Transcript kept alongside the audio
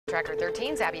Tracker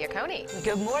 13's Abby Oconee.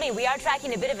 Good morning. We are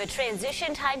tracking a bit of a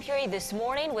transition time period this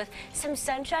morning with some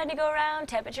sunshine to go around,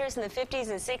 temperatures in the 50s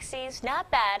and 60s. Not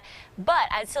bad, but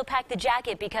I'd still pack the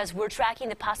jacket because we're tracking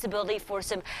the possibility for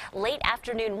some late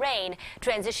afternoon rain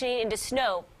transitioning into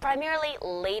snow, primarily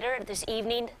later this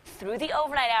evening through the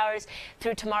overnight hours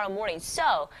through tomorrow morning.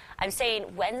 So I'm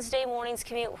saying Wednesday morning's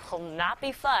commute will not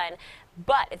be fun.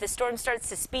 But if the storm starts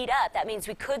to speed up, that means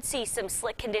we could see some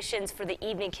slick conditions for the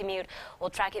evening commute. We'll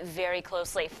track it very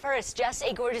closely. First, just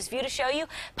a gorgeous view to show you.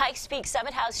 Pikes Peak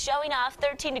Summit House showing off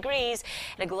 13 degrees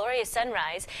and a glorious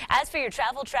sunrise. As for your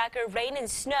travel tracker, rain and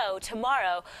snow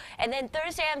tomorrow. And then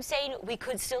Thursday, I'm saying we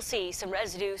could still see some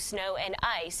residue, snow, and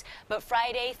ice. But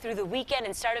Friday through the weekend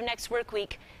and start of next work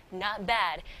week, not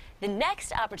bad. The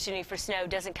next opportunity for snow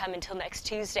doesn't come until next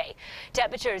Tuesday.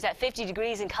 Temperatures at 50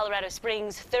 degrees in Colorado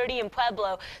Springs, 30 in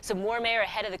Pueblo, some warm air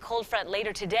ahead of the cold front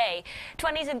later today.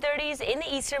 20s and 30s in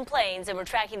the eastern plains, and we're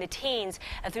tracking the teens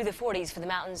through the 40s for the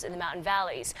mountains and the mountain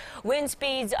valleys. Wind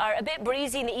speeds are a bit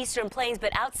breezy in the eastern plains,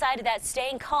 but outside of that,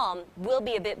 staying calm will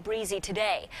be a bit breezy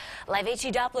today. Live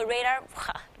HE Doppler radar.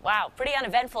 Wow, pretty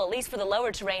uneventful, at least for the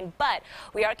lower terrain, but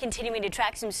we are continuing to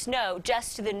track some snow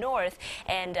just to the north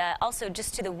and also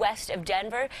just to the west of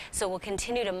Denver, so we'll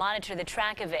continue to monitor the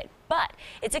track of it. But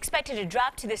it's expected to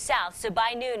drop to the south, so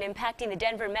by noon, impacting the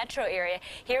Denver metro area.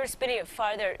 Here, spinning it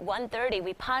farther at 1:30.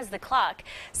 We pause the clock.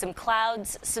 Some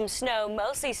clouds, some snow,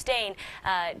 mostly staying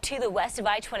to the west of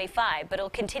I-25, but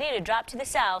it'll continue to drop to the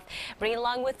south, bringing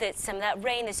along with it some of that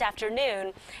rain this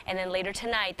afternoon, and then later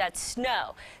tonight, that's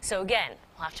snow. So again,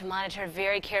 we'll have to monitor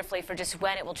very carefully for just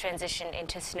when it will transition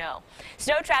into snow.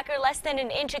 Snow tracker, less than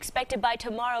an inch expected by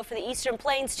tomorrow for the eastern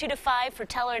plains, 2 to 5 for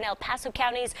Teller and El Paso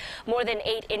counties, more than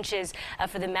 8 inches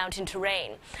for the mountain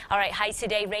terrain. All right, highs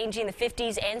today ranging the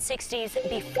 50s and 60s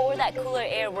before that cooler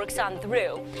air works on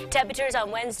through. Temperatures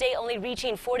on Wednesday only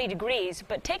reaching 40 degrees,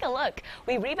 but take a look.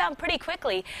 We rebound pretty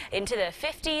quickly into the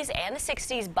 50s and the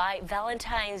 60s by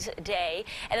Valentine's Day.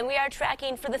 And then we are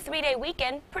tracking for the 3-day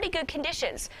weekend pretty good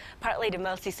conditions, partly to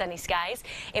mostly sunny skies.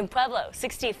 In Pueblo,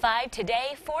 65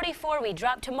 today, 44 we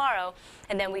drop tomorrow,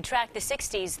 and then we track the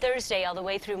 60s Thursday all the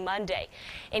way through Monday.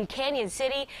 In Canyon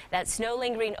City, that snow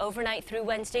lingering overnight through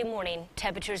Wednesday morning,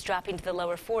 temperatures dropping to the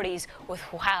lower 40s with,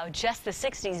 wow, just the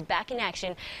 60s back in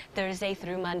action Thursday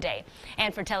through Monday.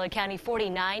 And for Teller County,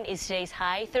 49 is today's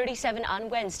high, 37 on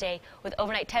Wednesday with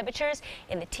overnight temperatures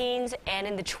in the teens and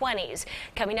in the 20s.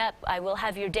 Coming up, I will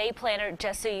have your day planner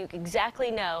just so you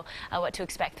exactly know what to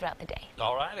expect throughout the day.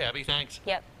 All right, Abby, thanks.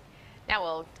 Yep. Now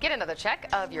we'll get another check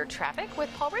of your traffic with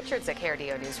Paul Richards at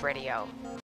KRDO News Radio.